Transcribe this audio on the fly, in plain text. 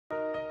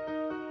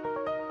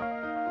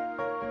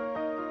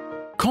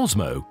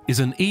COSMO is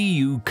an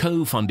EU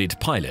co-funded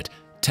pilot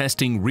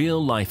testing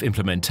real-life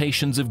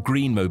implementations of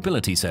green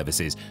mobility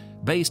services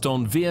based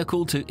on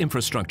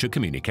vehicle-to-infrastructure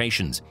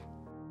communications.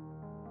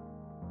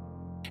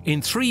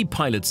 In 3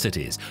 pilot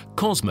cities,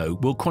 COSMO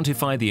will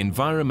quantify the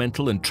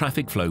environmental and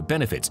traffic flow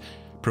benefits,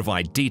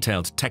 provide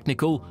detailed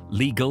technical,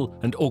 legal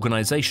and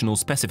organizational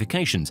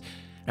specifications,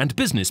 and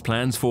business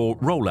plans for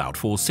rollout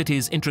for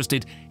cities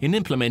interested in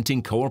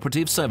implementing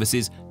cooperative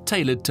services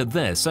tailored to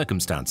their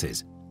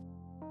circumstances.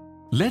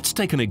 Let's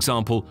take an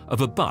example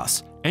of a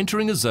bus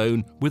entering a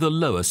zone with a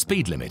lower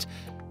speed limit.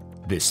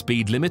 This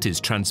speed limit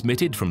is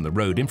transmitted from the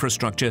road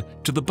infrastructure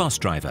to the bus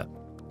driver.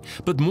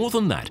 But more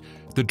than that,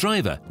 the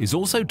driver is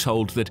also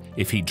told that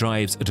if he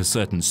drives at a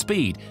certain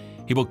speed,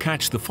 he will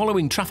catch the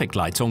following traffic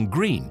lights on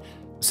green,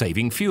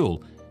 saving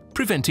fuel,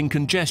 preventing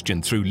congestion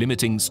through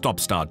limiting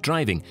stop-start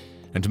driving,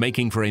 and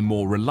making for a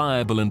more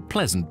reliable and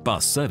pleasant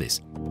bus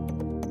service.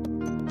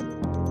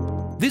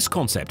 This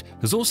concept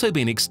has also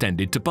been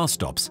extended to bus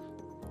stops.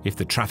 If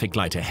the traffic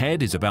light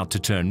ahead is about to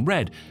turn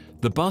red,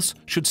 the bus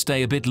should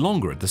stay a bit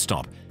longer at the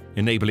stop,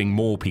 enabling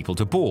more people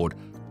to board,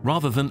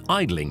 rather than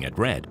idling at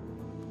red.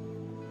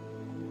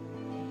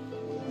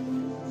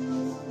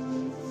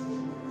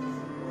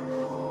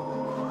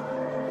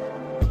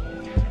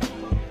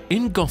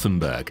 In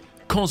Gothenburg,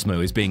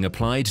 COSMO is being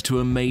applied to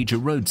a major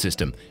road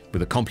system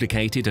with a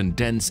complicated and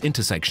dense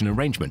intersection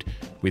arrangement,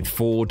 with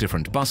 4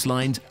 different bus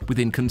lines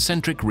within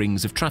concentric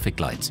rings of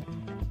traffic lights.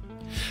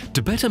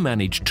 To better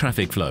manage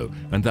traffic flow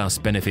and thus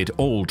benefit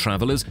all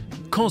travellers,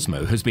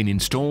 COSMO has been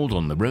installed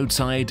on the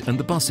roadside and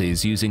the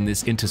buses using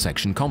this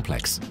intersection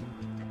complex.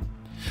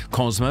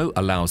 COSMO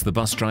allows the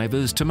bus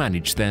drivers to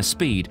manage their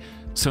speed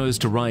so as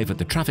to arrive at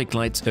the traffic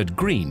lights at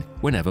green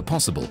whenever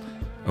possible,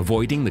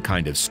 avoiding the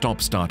kind of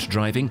stop-start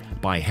driving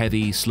by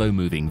heavy,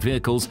 slow-moving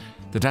vehicles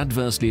that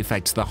adversely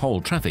affects the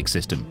whole traffic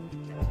system.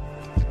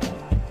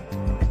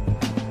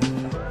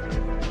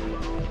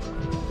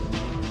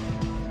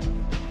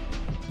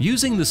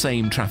 Using the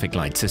same traffic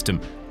light system,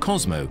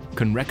 COSMO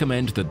can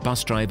recommend that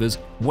bus drivers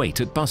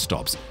wait at bus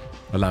stops,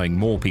 allowing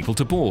more people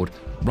to board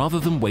rather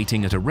than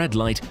waiting at a red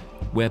light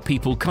where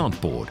people can't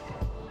board.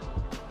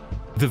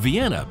 The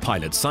Vienna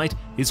pilot site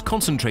is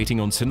concentrating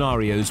on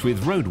scenarios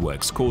with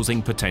roadworks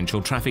causing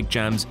potential traffic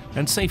jams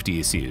and safety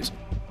issues.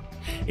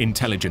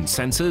 Intelligent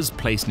sensors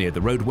placed near the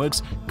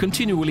roadworks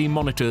continually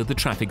monitor the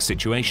traffic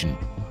situation.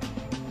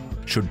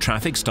 Should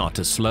traffic start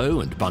to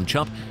slow and bunch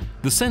up,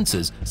 the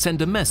sensors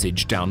send a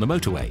message down the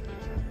motorway.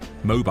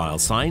 Mobile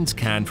signs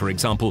can, for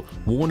example,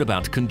 warn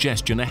about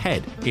congestion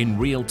ahead in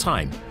real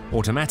time,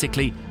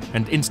 automatically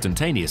and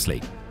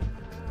instantaneously.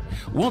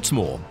 What's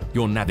more,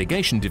 your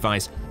navigation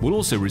device will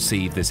also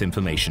receive this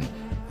information,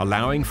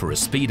 allowing for a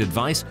speed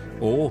advice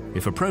or,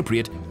 if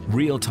appropriate,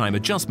 real-time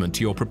adjustment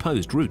to your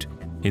proposed route.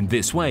 In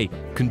this way,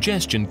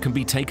 congestion can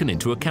be taken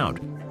into account,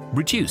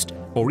 reduced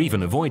or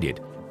even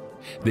avoided.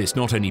 This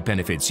not only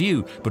benefits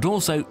you, but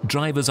also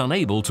drivers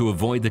unable to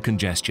avoid the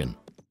congestion.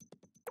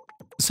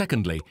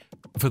 Secondly,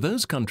 for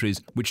those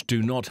countries which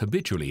do not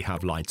habitually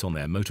have lights on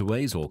their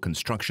motorways or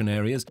construction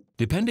areas,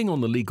 depending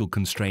on the legal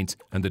constraints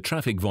and the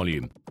traffic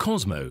volume,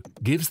 COSMO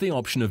gives the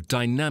option of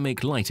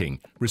dynamic lighting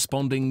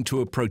responding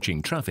to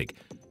approaching traffic,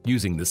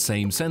 using the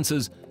same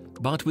sensors,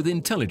 but with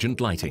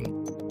intelligent lighting.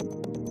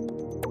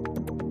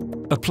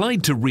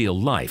 Applied to real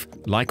life,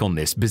 like on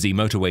this busy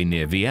motorway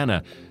near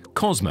Vienna,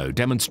 COSMO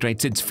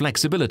demonstrates its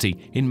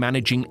flexibility in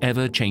managing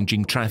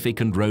ever-changing traffic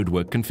and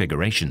roadwork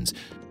configurations.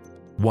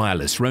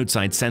 Wireless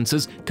roadside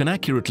sensors can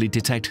accurately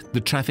detect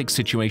the traffic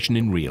situation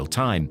in real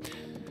time,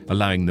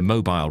 allowing the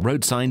mobile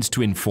road signs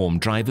to inform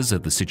drivers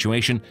of the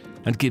situation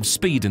and give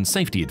speed and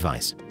safety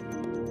advice.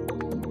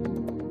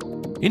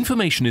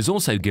 Information is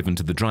also given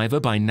to the driver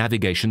by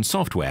navigation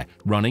software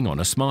running on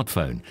a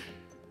smartphone.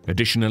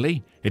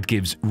 Additionally, it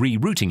gives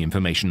rerouting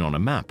information on a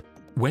map.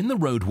 When the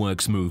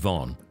roadworks move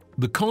on,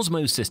 the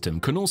COSMO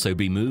system can also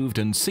be moved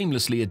and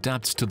seamlessly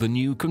adapts to the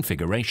new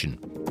configuration.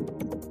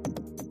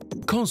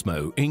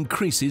 COSMO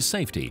increases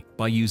safety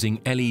by using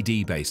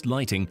LED-based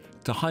lighting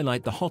to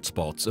highlight the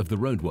hotspots of the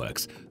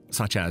roadworks,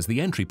 such as the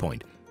entry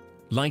point,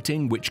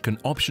 lighting which can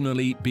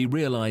optionally be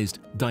realized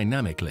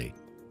dynamically.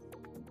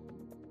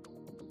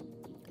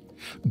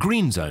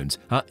 Green zones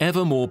are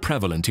ever more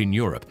prevalent in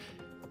Europe.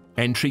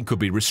 Entry could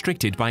be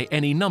restricted by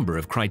any number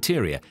of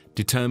criteria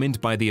determined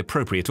by the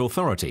appropriate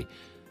authority,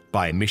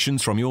 by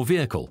emissions from your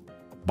vehicle,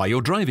 by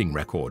your driving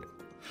record,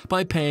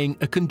 by paying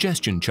a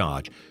congestion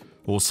charge,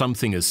 or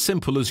something as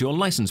simple as your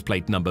license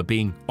plate number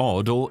being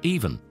odd or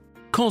even.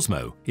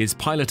 COSMO is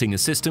piloting a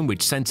system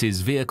which senses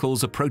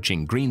vehicles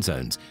approaching green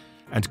zones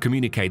and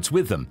communicates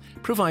with them,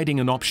 providing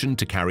an option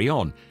to carry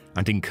on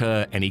and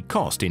incur any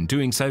cost in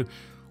doing so,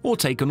 or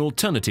take an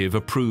alternative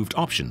approved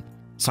option,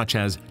 such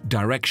as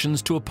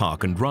directions to a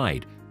park and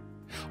ride.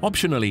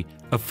 Optionally,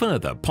 a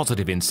further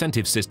positive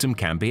incentive system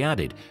can be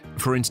added.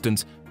 For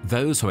instance,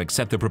 those who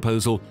accept the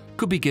proposal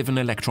could be given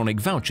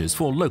electronic vouchers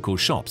for local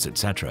shops,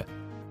 etc.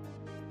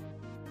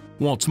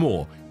 What's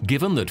more,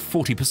 given that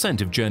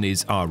 40% of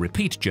journeys are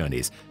repeat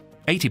journeys,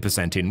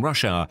 80% in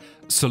rush hour,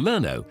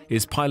 Salerno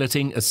is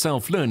piloting a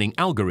self-learning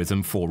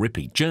algorithm for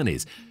repeat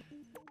journeys.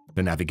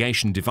 The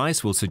navigation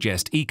device will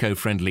suggest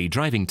eco-friendly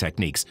driving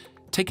techniques,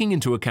 taking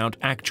into account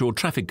actual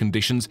traffic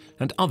conditions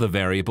and other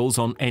variables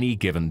on any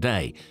given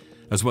day,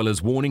 as well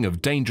as warning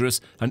of dangerous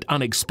and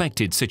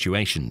unexpected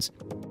situations.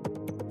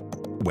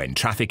 When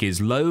traffic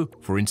is low,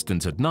 for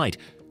instance at night,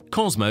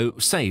 COSMO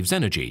saves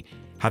energy,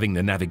 having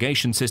the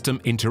navigation system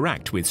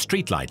interact with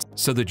streetlights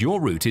so that your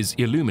route is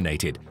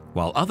illuminated,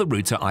 while other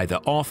routes are either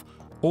off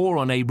or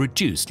on a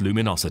reduced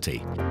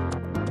luminosity.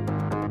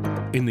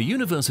 In the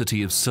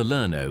University of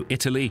Salerno,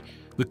 Italy,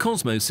 the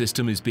COSMO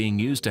system is being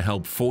used to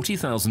help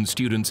 40,000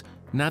 students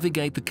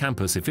navigate the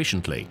campus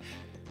efficiently.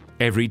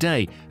 Every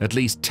day, at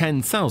least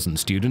 10,000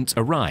 students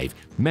arrive,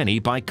 many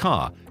by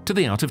car, to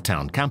the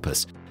out-of-town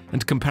campus,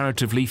 and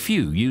comparatively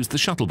few use the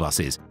shuttle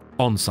buses.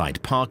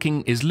 On-site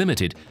parking is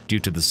limited due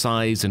to the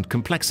size and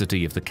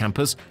complexity of the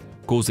campus,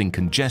 causing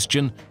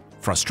congestion,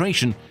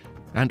 frustration,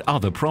 and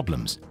other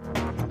problems.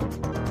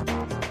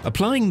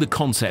 Applying the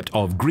concept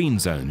of green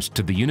zones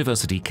to the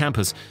university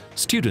campus,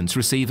 students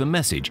receive a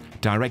message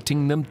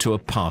directing them to a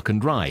park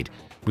and ride,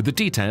 with the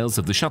details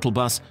of the shuttle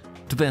bus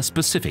to their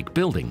specific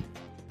building.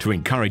 To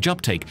encourage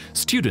uptake,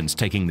 students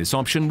taking this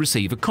option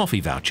receive a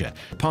coffee voucher,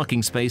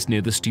 parking space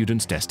near the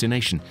student's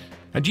destination,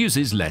 and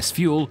uses less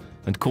fuel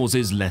and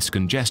causes less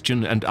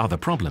congestion and other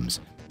problems.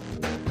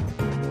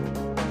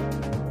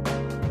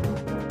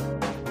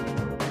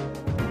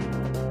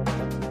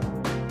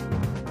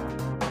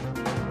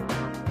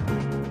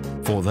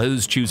 For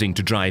those choosing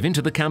to drive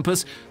into the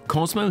campus,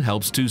 COSMO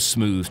helps to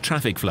smooth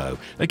traffic flow,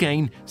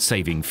 again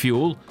saving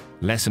fuel,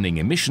 lessening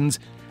emissions,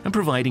 and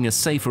providing a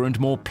safer and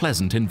more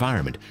pleasant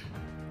environment.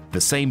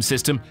 The same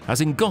system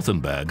as in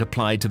Gothenburg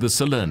applied to the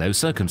Salerno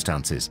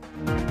circumstances.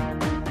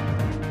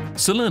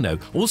 Salerno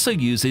also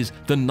uses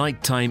the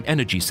nighttime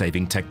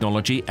energy-saving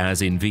technology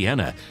as in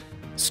Vienna.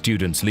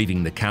 Students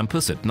leaving the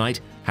campus at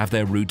night have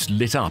their routes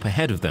lit up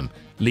ahead of them,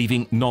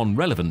 leaving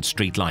non-relevant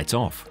streetlights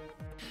off.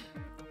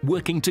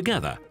 Working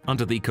together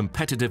under the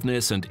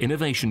Competitiveness and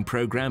Innovation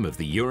Programme of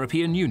the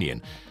European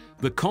Union,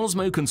 the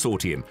COSMO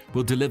Consortium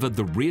will deliver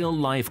the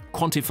real-life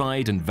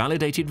quantified and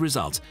validated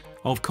results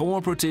of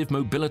cooperative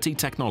mobility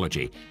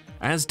technology,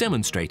 as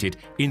demonstrated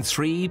in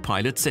 3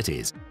 pilot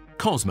cities.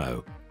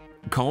 COSMO,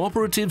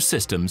 Cooperative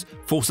Systems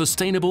for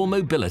Sustainable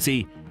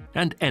Mobility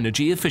and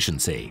Energy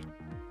Efficiency.